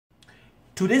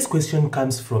Today's question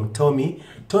comes from Tommy.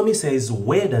 Tommy says,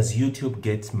 where does YouTube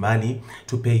get money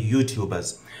to pay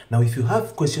YouTubers? Now, if you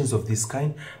have questions of this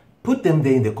kind, put them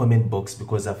there in the comment box,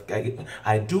 because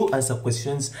I do answer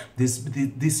questions. This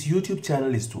YouTube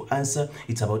channel is to answer.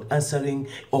 It's about answering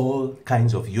all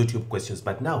kinds of YouTube questions.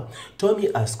 But now, Tommy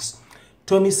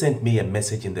sent me a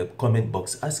message in the comment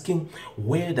box asking,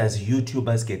 where does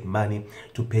YouTubers get money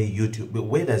to pay YouTube?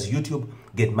 Where does YouTube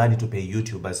get money to pay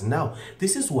YouTubers? Now,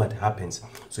 this is what happens.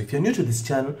 So if you're new to this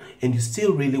channel and you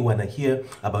still really want to hear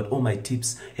about all my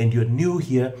tips, and you're new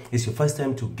here, it's your first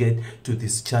time to get to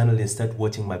this channel and start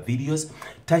watching my videos,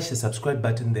 touch the subscribe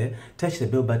button there, touch the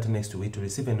bell button next to it to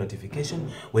receive a notification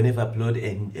whenever I upload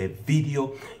a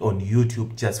video on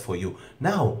YouTube just for you.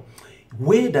 Now,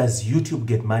 where does YouTube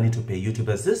get money to pay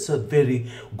YouTubers? This is a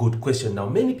very good question. Now,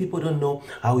 many people don't know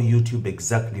how YouTube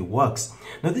exactly works.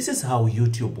 Now, this is how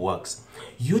YouTube works.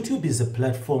 YouTube is a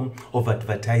platform of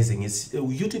advertising.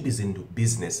 YouTube is in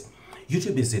business.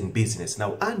 YouTube is in business.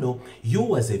 Now, I know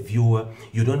you as a viewer,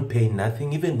 you don't pay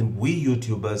nothing. Even we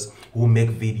YouTubers who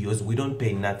make videos, we don't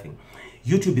pay nothing.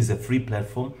 YouTube is a free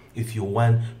platform. If you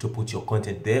want to put your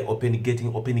content there,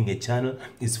 opening a channel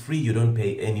is free. You don't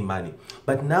pay any money.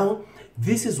 But now,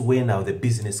 this is where now the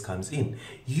business comes in.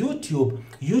 YouTube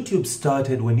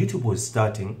started when YouTube was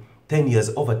starting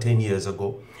over 10 years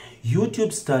ago.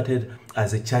 YouTube started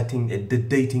as a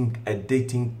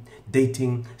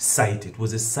dating site. It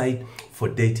was a site for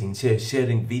dating,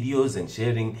 sharing videos and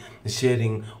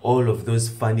sharing all of those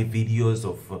funny videos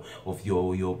of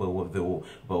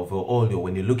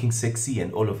when you're looking sexy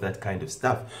and all of that kind of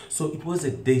stuff. So it was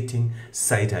a dating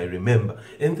site, I remember.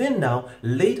 And then now,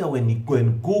 later when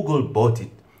Google bought it,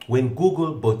 when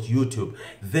Google bought YouTube,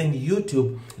 then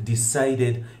YouTube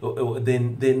decided,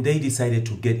 then they decided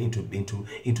to get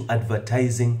into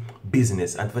advertising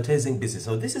business.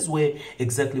 So this is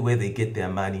exactly where they get their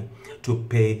money to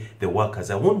pay the workers.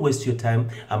 I won't waste your time.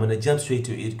 I'm gonna jump straight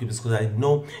to it because I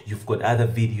know you've got other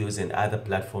videos and other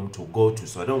platforms to go to,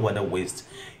 so I don't want to waste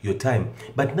your time.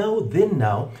 But now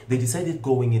they decided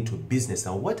going into business.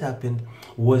 And what happened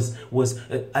was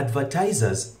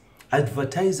advertisers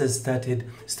started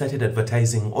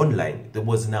advertising online. There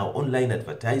was now online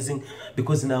advertising,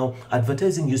 because now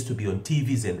advertising used to be on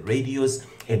TVs and radios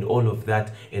and all of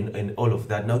that and all of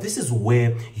that. Now, this is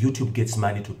where YouTube gets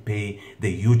money to pay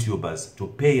the YouTubers, to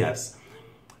pay us.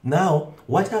 Now,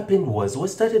 what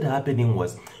started happening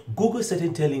was Google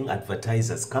started telling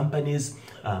advertisers, companies,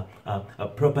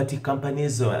 property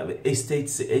companies,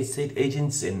 estate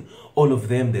agents, and all of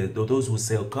them, those who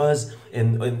sell cars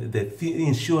and the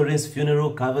insurance,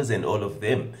 funeral covers, and all of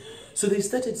them. So they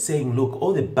started saying, look,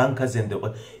 all the bankers and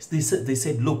they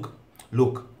said, look,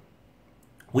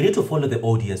 we need to follow the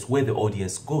audience, where the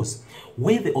audience goes.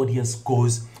 Where the audience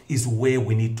goes is where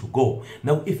we need to go.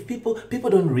 Now, if people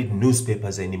don't read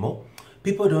newspapers anymore,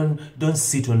 people don't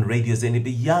sit on radios, and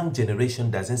the young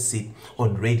generation doesn't sit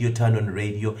on radio, turn on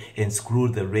radio and screw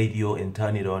the radio and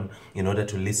turn it on in order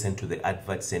to listen to the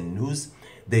adverts and news.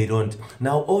 They don't.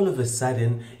 Now, all of a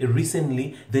sudden,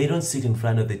 recently, they don't sit in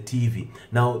front of the TV.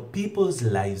 Now, people's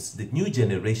lives, the new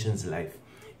generation's life,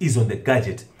 is on the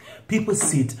gadget. People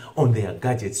sit on their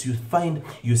gadgets. You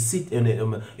sit in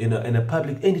a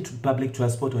public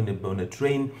transport, on a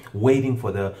train, waiting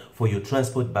for your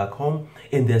transport back home,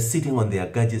 and they're sitting on their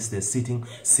gadgets. They're sitting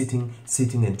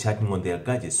and chatting on their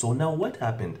gadgets. So now, what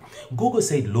happened? Google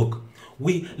said, look,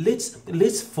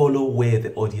 let's follow where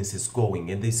the audience is going,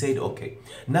 and they said, okay,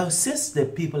 now since the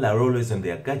people are always on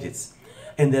their gadgets,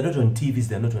 and they're not on TVs,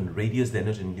 they're not on radios, they're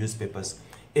not on newspapers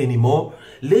anymore,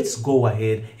 let's go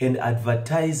ahead and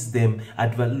advertise them,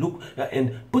 and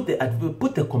put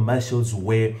the commercials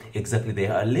where exactly they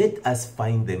are. Let us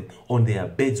find them on their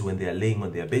beds, when they are laying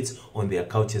on their beds, on their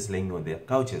couches, laying on their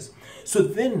couches. So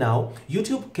then now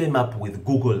YouTube came up with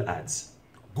Google Ads.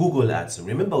 Google Ads.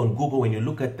 Remember, on Google, when you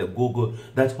look at the Google,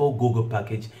 that whole Google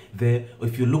package there,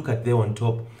 if you look at there on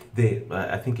top, there,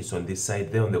 I think it's on this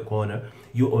side there on the corner,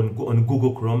 you on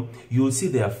Google Chrome, you will see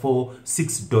there are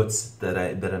 6 dots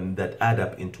that add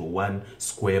up into one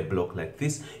square block like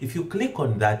this. If you click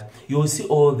on that, you will see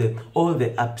all the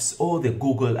apps, all the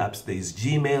Google apps. There is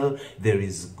Gmail, there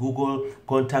is Google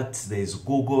Contacts, there is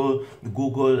Google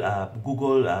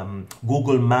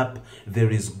Map,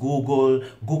 there is Google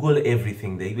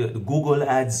everything. Google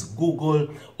Ads, Google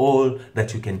all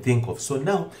that you can think of. So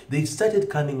now they started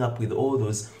coming up with all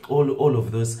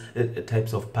of those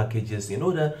types of packages in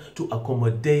order to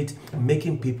accommodate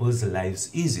making people's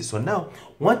lives easy. So now,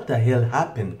 what the hell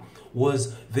happened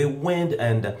was they went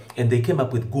and they came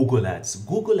up with Google Ads.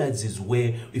 Google Ads is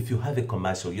where if you have a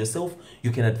commercial yourself,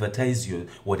 you can advertise your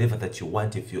whatever that you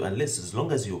want, as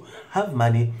long as you have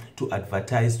money to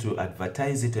advertise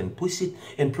it and push it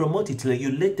and promote it. Like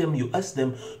you ask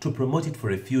them to promote it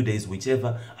for a few days,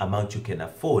 whichever amount you can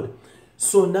afford.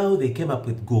 So now they came up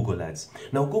with Google Ads.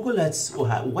 Now Google Ads,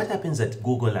 what happens at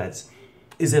Google Ads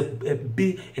is a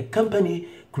company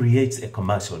creates a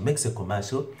commercial, makes a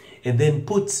commercial, and then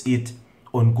puts it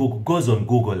on Google, goes on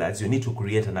Google Ads. You need to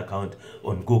create an account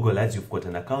on Google Ads. You've got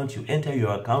an account, you enter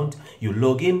your account, you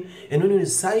log in, and when you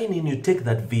sign in, you take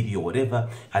that video, whatever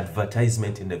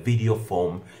advertisement in the video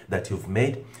form that you've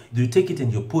made, you take it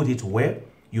and you put it where?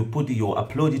 You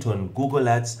upload it on Google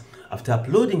Ads. After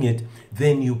uploading it,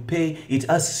 then you pay. It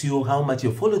asks you how much,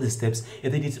 you follow the steps,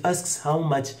 and then it asks how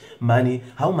much money,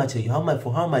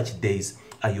 for how much days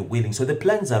are you willing. So the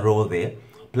plans are all there.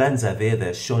 Plans are there,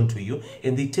 they're shown to you,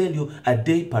 and they tell you a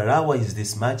day per hour is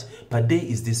this much, per day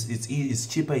is this, it's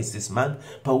cheaper, it's this month,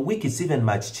 per week it's even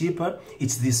much cheaper,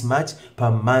 it's this much, per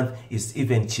month is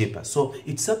even cheaper. So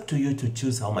it's up to you to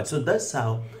choose how much. So that's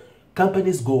how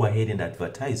companies go ahead and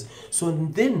advertise. So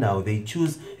then now they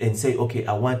choose and say, okay,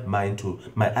 I want my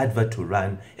advert to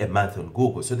run a month on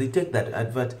Google. So they take that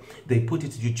advert, they put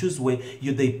it, you choose where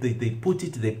they put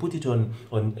it on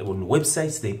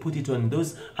websites, they put it on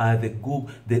those are the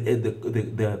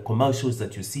commercials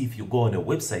that you see if you go on a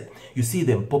website. You see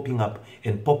them popping up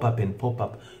and pop up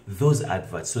those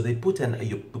adverts. So they put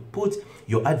you put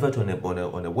your advert on a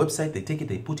website, they take it,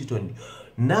 they put it on.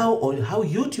 Now on how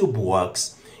YouTube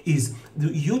works is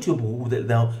YouTube,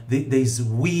 now there's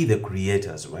the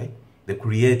creators, right? The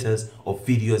creators of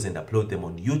videos and upload them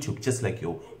on YouTube, just like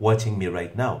you're watching me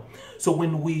right now. So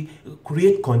when we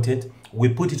create content, we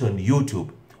put it on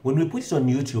YouTube. When we put it on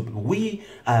YouTube, we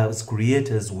as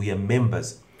creators, we are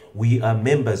members. We are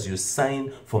members. You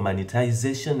sign for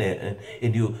monetization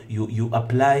and you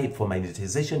apply for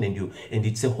monetization and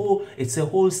it's a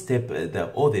whole step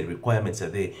that all the requirements are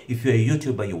there. If you're a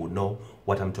YouTuber, you will know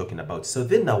what I'm talking about. So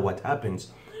then now what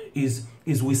happens is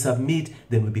we submit,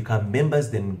 then we become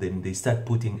members, then they start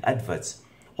putting adverts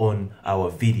on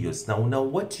our videos. Now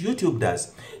what YouTube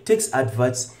does, takes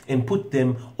adverts and put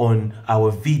them on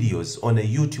our videos, on a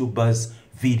YouTuber's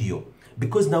video.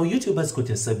 Because now YouTube has got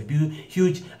a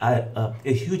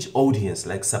huge audience,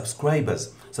 like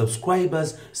subscribers. So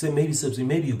maybe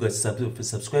you've got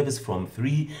subscribers from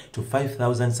 3,000 to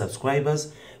 5,000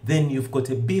 subscribers. Then you've got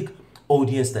a big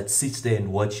audience that sits there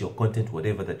and watch your content,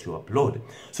 whatever that you upload.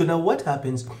 So now what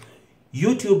happens?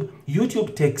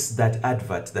 YouTube takes that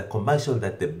advert, the commercial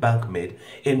that the bank made,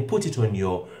 and put it on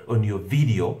your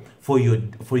video for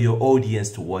your audience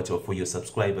to watch, or for your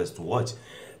subscribers to watch.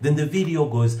 Then the video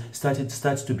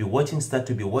starts to be watched.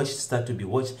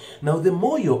 Now the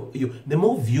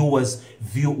more viewers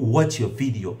watch your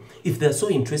video, if they're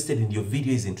so interested in your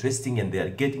video is interesting and they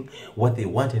are getting what they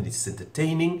want and it's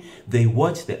entertaining, they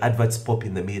watch, the adverts pop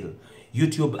in the middle.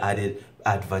 YouTube added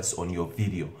adverts on your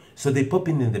video. So they pop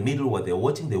in the middle while they're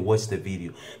watching, they watch the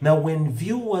video. Now when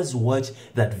viewers watch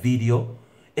that video,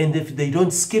 and if they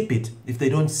don't skip it, if they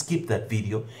don't skip that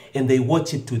video and they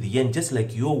watch it to the end, just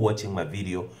like you're watching my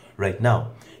video right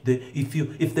now,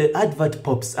 if the advert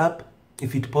pops up,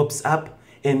 if it pops up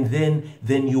and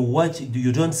then you watch it,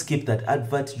 you don't skip that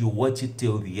advert, you watch it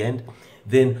till the end,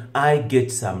 then I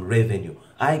get some revenue.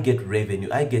 I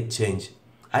get change.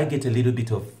 I get a little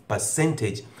bit of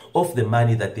percentage of the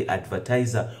money that the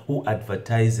advertiser who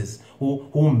advertises,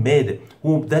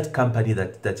 that company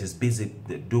that is busy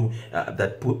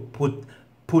that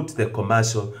put the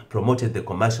commercial, promoted the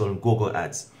commercial on Google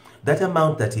Ads. That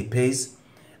amount that he pays,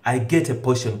 I get a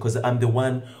portion because I'm the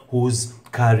one who's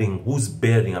carrying, who's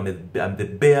bearing. I'm the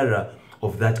bearer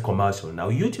of that commercial.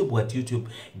 Now YouTube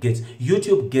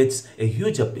gets a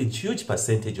huge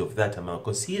percentage of that amount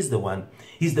because he's the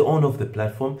owner of the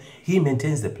platform. He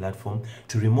maintains the platform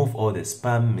to remove all the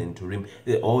spam and to remove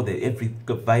all the every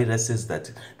viruses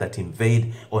that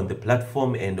invade on the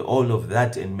platform and all of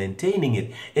that, and maintaining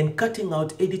it and cutting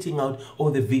out, editing out all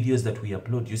the videos that we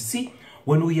upload. You see,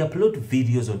 when we upload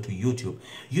videos onto YouTube,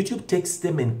 YouTube takes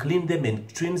them and cleans them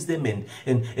and trims them and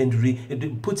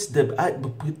puts them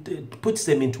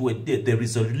into the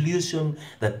resolution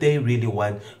that they really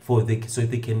want so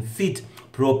they can fit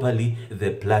properly the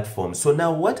platform. So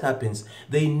now what happens?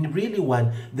 They really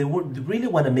want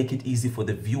to make it easy for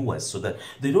the viewers, so that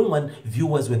they don't want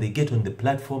viewers when they get on the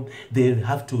platform, they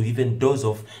have to even doze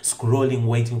off scrolling,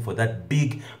 waiting for that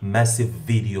big massive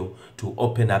video to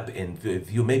open up and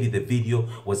view. Maybe the video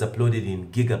was uploaded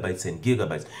in gigabytes and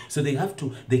gigabytes, so they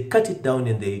cut it down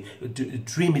and they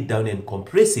trim it down and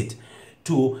compress it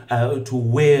to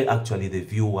where actually the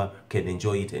viewer can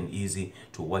enjoy it and easy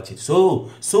to watch it, so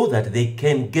that they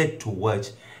can get to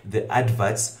watch the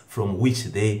adverts from which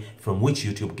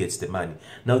YouTube gets the money.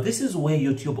 Now this is where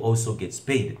YouTube also gets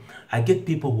paid. I get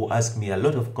people who ask me, a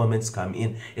lot of comments come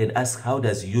in and ask, how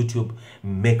does YouTube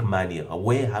make money?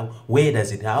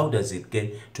 How does it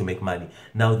get to make money?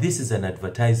 Now this is an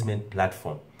advertisement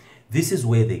platform. This is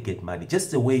where they get money.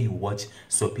 Just the way you watch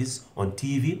soapies on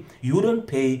TV, you don't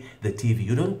pay the TV.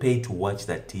 You don't pay to watch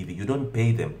that TV. You don't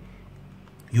pay them.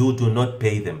 You do not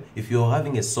pay them. If you're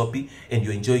having a soapy and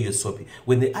you enjoy your soapy,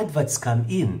 when the adverts come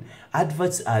in,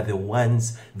 adverts are the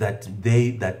ones that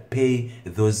pay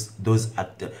those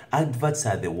actors. Adverts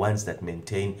are the ones that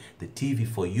maintain the TV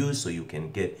for you, so you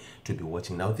can get to be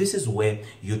watching. Now this is where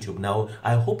YouTube. Now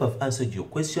I hope I've answered your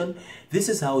question. This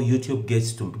is how YouTube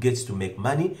gets to make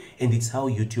money, and it's how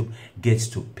YouTube gets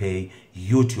to pay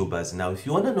YouTubers. Now if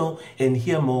you want to know and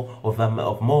hear more of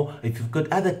more, if you've got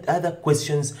other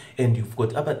questions and you've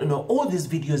got all these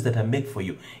videos that I make for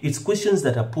you, it's questions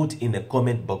that are put in the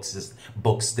comment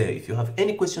box there. If you have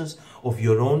any questions of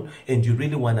your own and you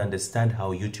really want to understand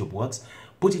how YouTube works,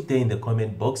 put it there in the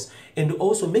comment box. And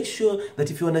also make sure that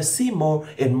if you want to see more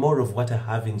and more of what I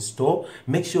have in store,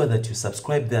 make sure that you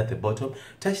subscribe there at the bottom.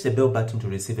 Touch the bell button to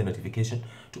receive a notification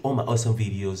to all my awesome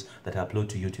videos that I upload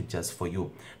to YouTube just for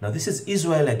you. Now this is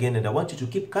Israel again, and I want you to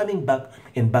keep coming back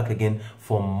and back again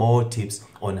for more tips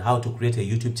on how to create a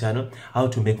YouTube channel, how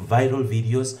to make viral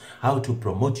videos, how to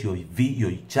promote your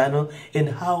channel, and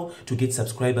how to get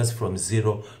subscribers from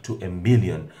 0 to 1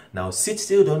 million. Now sit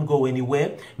still, don't go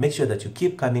anywhere. Make sure that you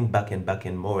keep coming back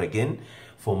and more again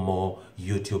for more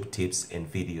YouTube tips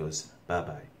and videos. Bye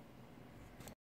bye.